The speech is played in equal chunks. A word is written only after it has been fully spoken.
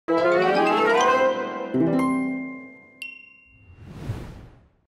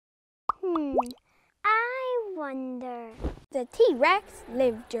The T-Rex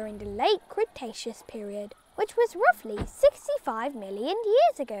lived during the late Cretaceous period, which was roughly 65 million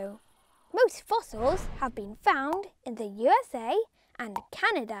years ago. Most fossils have been found in the USA and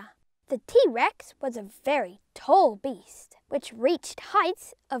Canada. The T-Rex was a very tall beast, which reached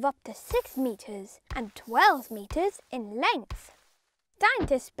heights of up to 6 meters and 12 meters in length.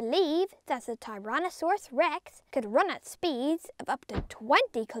 Scientists believe that the Tyrannosaurus rex could run at speeds of up to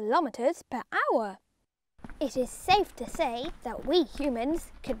 20 kilometers per hour. It is safe to say that we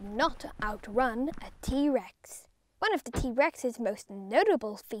humans could not outrun a T-Rex. One of the T-Rex's most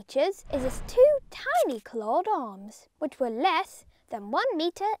notable features is its 2 tiny clawed arms, which were less than 1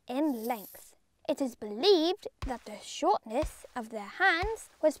 meter in length. It is believed that the shortness of their hands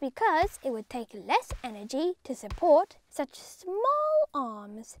was because it would take less energy to support such small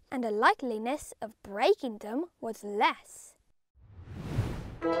arms, and the likeliness of breaking them was less.